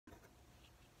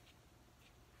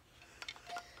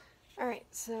Alright,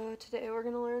 so today we're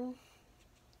going to learn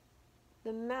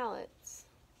the mallets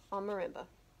on marimba.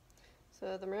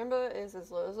 So the marimba is as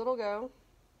low as it'll go,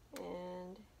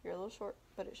 and you're a little short,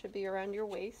 but it should be around your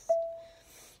waist.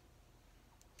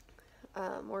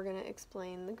 We're going to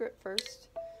explain the grip first.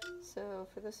 So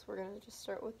for this we're going to just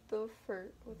start with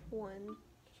one.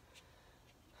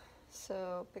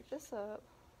 So pick this up.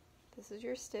 This is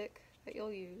your stick that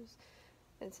you'll use.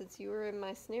 And since you were in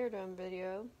my snare drum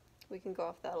video, we can go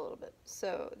off that a little bit.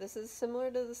 So this is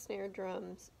similar to the snare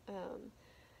drum's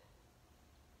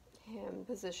hand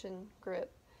position grip,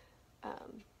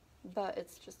 but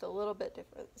it's just a little bit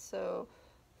different. So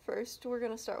first we're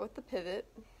going to start with the pivot.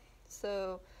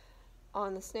 So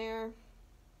on the snare,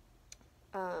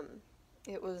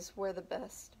 it was where the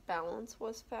best balance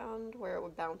was found, where it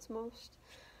would bounce most,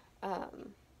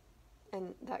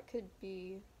 and that could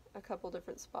be a couple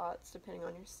different spots depending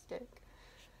on your stick.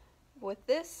 With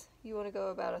this, you want to go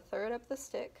about a third up the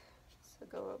stick. So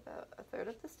go about a third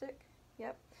up the stick.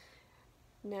 Yep.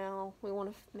 Now we want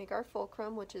to make our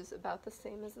fulcrum, which is about the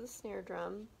same as the snare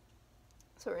drum.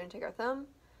 So we're going to take our thumb,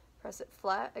 press it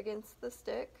flat against the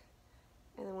stick,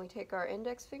 and then we take our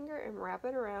index finger and wrap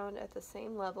it around at the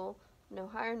same level, no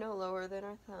higher, no lower than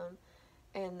our thumb,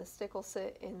 and the stick will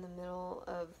sit in the middle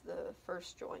of the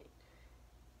first joint.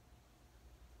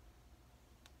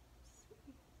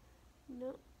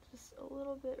 No. Just a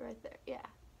little bit right there. Yeah,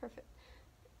 perfect.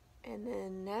 And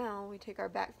then now we take our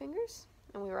back fingers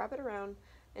and we wrap it around.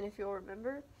 And if you'll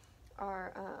remember,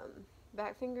 our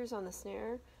back fingers on the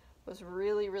snare was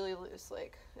really, really loose.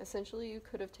 Like, essentially you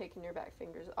could have taken your back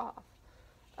fingers off.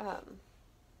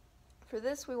 For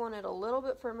this, we want it a little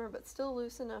bit firmer, but still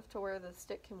loose enough to where the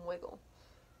stick can wiggle.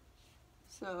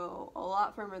 So, a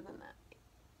lot firmer than that.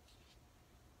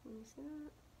 Can you see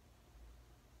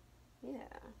that?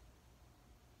 Yeah.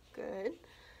 Good.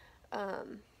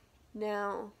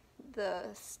 Now the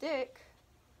stick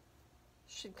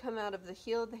should come out of the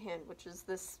heel of the hand, which is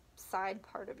this side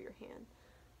part of your hand.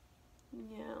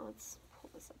 Yeah, let's pull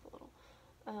this up a little.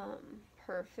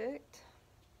 Perfect.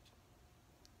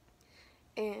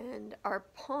 And our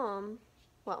palm,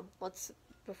 well,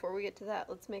 before we get to that,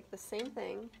 let's make the same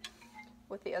thing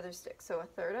with the other stick. So a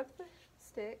third up the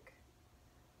stick.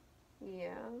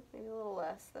 Yeah, maybe a little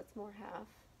less. That's more half.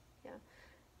 Yeah.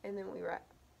 And then we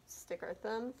stick our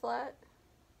thumb flat,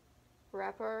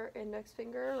 wrap our index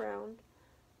finger around,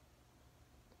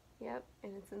 yep,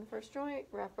 and it's in the first joint,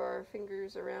 wrap our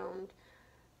fingers around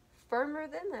firmer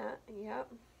than that, yep,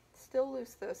 still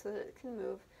loose though so that it can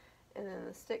move, and then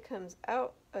the stick comes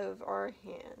out of our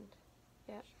hand,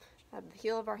 yep, out of the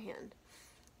heel of our hand.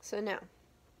 So now,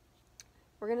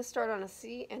 we're going to start on a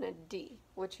C and a D,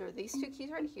 which are these two keys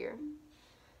right here,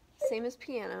 same as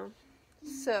piano.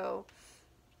 So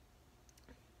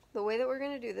the way that we're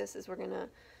going to do this is we're going to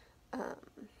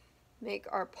make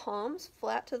our palms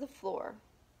flat to the floor,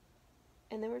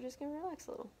 and then we're just going to relax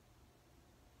a little.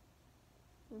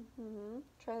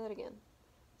 Try that again.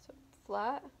 So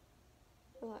flat,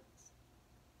 relax.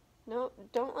 No,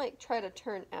 don't like try to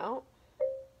turn out.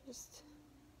 Just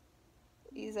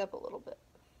ease up a little bit.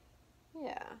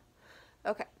 Yeah.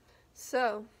 Okay.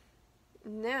 So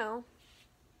now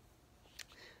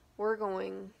we're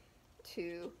going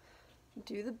to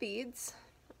do the beads.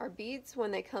 Our beads,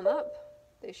 when they come up,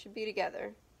 they should be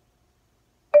together,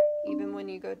 even when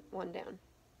you go one down.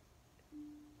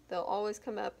 They'll always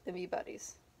come up and be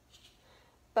buddies.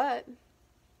 But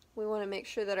we want to make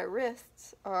sure that our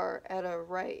wrists are at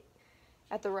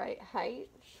the right height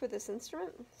for this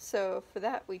instrument. So for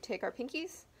that, we take our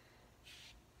pinkies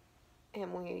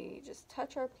and we just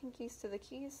touch our pinkies to the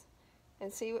keys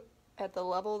and see at the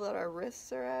level that our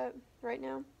wrists are at right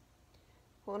now.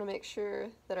 We want to make sure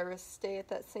that our wrists stay at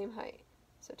that same height.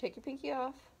 So take your pinky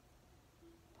off,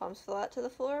 palms flat to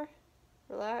the floor,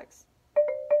 relax.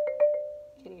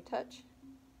 Can you touch?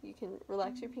 You can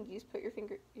relax your pinkies, put your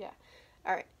finger, yeah.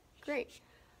 Alright, great.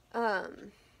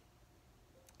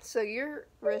 So your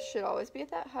wrist should always be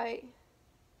at that height,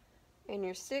 and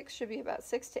your stick should be about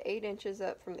 6 to 8 inches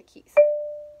up from the keys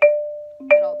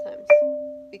at all times,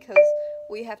 because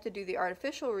we have to do the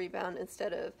artificial rebound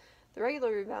instead of the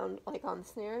regular rebound like on the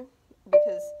snare,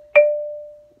 because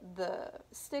the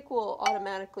stick will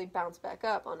automatically bounce back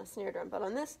up on a snare drum, but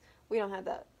on this we don't have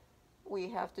that. We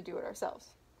have to do it ourselves.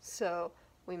 So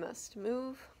we must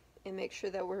move and make sure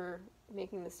that we're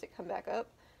making the stick come back up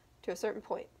to a certain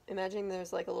point. Imagine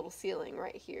there's like a little ceiling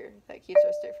right here that keeps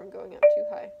our stick from going up too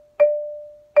high.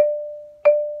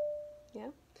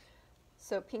 Yeah?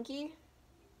 So pinky,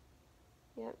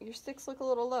 yeah, your sticks look a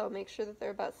little low. Make sure that they're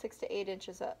about 6 to 8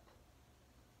 inches up.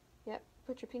 Yep,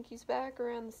 put your pinkies back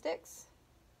around the sticks.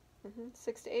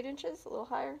 6 to 8 inches, a little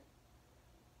higher.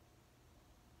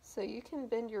 So you can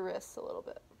bend your wrists a little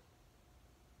bit.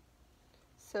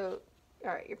 So,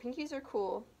 alright, your pinkies are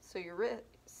cool, so your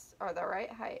wrists are the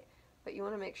right height, but you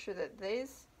want to make sure that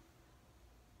these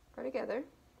are together,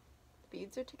 the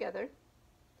beads are together.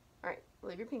 Alright,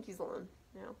 leave your pinkies alone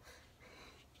now.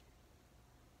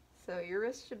 So your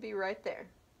wrist should be right there,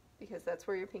 because that's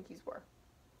where your pinkies were.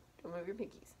 Don't move your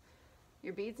pinkies.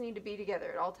 Your beads need to be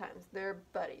together at all times. They're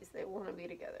buddies. They want to be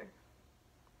together.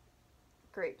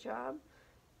 Great job.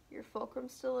 Your fulcrum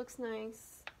still looks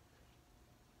nice.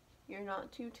 You're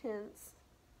not too tense.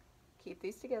 Keep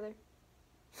these together.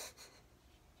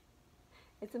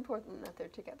 It's important that they're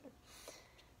together.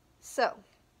 So,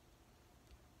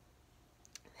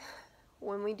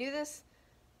 when we do this,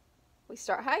 we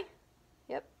start high.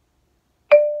 Yep.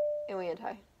 And we end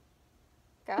high.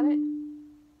 Got it?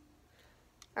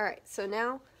 Alright, so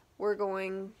now we're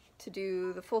going to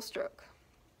do the full stroke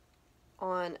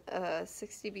on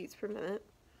 60 beats per minute.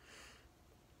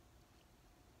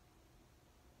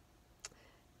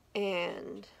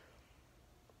 And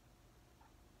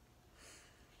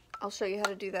I'll show you how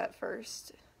to do that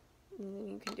first, and then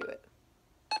you can do it.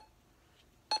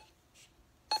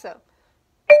 So,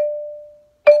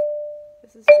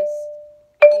 this is just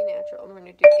D natural, and we're going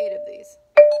to do 8 of these.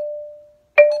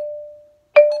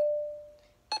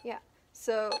 Yeah,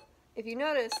 so if you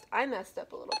noticed, I messed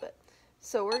up a little bit.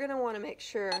 So we're going to want to make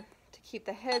sure to keep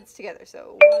the heads together.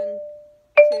 So 1,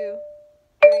 2,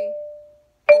 3,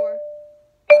 4,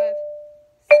 5,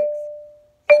 6,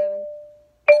 7,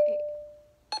 8.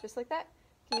 Just like that.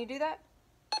 Can you do that?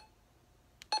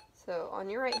 So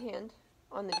on your right hand,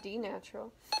 on the D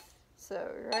natural.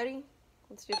 So ready?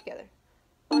 Let's do it together.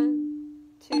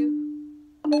 1,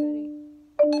 2, ready.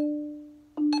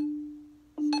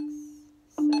 6,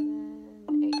 7,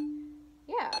 8.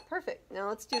 Yeah, perfect. Now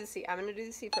let's do the C. I'm going to do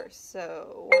the C first.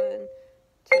 So 1,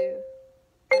 2,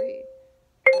 3,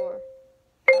 4,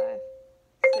 5,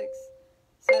 6,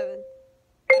 7,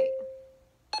 8.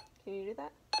 Can you do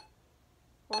that?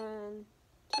 1,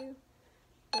 2,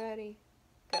 ready,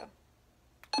 go.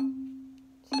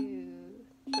 2,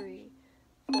 3,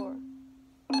 4,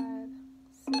 5,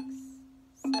 6,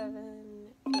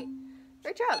 7, 8.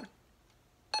 Great job.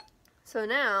 So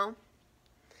now,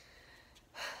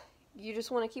 you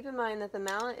just want to keep in mind that the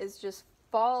mallet is just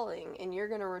falling, and you're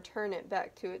going to return it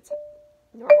back to its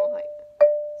normal height.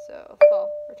 So, fall,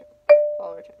 return,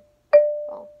 fall, return,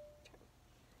 fall, return.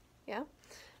 Yeah?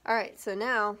 Alright, so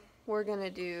now we're going to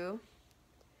do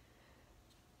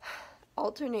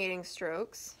alternating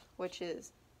strokes, which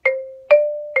is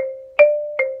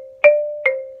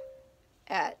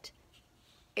at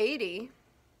 80,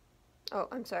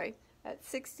 at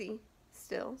 60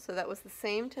 still. So that was the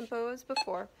same tempo as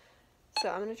before. So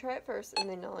I'm going to try it first, and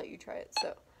then I'll let you try it.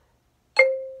 So.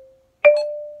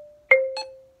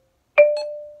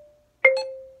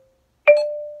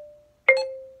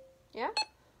 Yeah?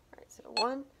 Alright, so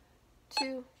 1,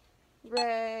 2,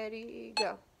 ready,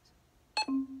 go.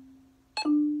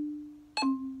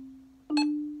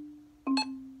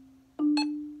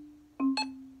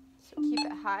 So keep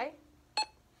it high.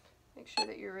 Make sure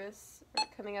that your wrists are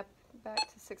coming up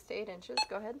back to 6 to 8 inches.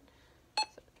 Go ahead.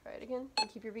 So try it again, and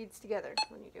keep your beads together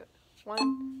when you do it. 1,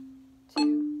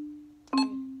 2, 3.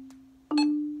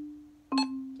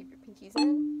 Keep your pinkies in.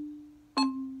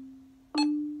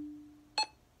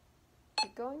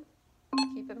 Keep going.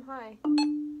 Keep them high.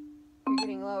 You're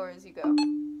getting lower as you go. So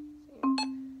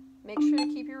make sure to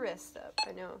keep your wrists up.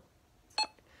 I know.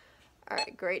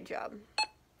 Alright, great job.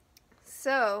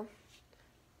 So,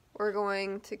 we're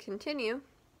going to continue,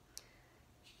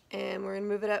 and we're going to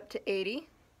move it up to 80,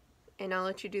 and I'll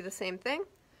let you do the same thing.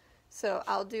 So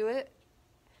I'll do it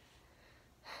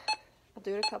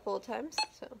a couple of times.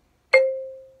 So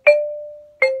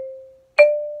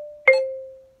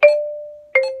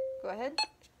go ahead.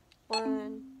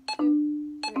 1,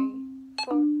 2, 3,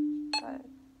 4, 5,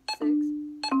 6.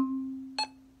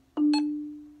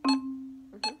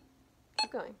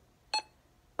 Keep going.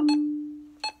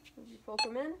 Move your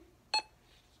fulcrum in.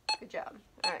 Good job.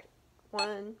 All right.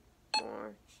 1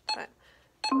 more time.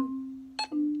 1, 2.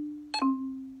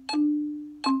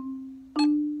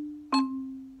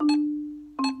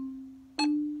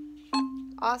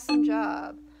 Awesome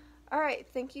job. All right,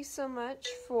 thank you so much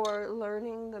for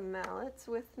learning the mallets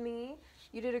with me.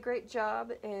 You did a great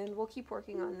job, and we'll keep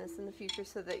working on this in the future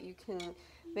so that you can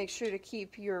make sure to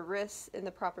keep your wrists in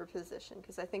the proper position,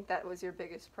 because I think that was your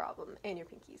biggest problem, and your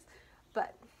pinkies.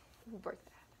 But we'll work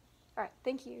that out. All right,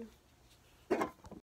 thank you.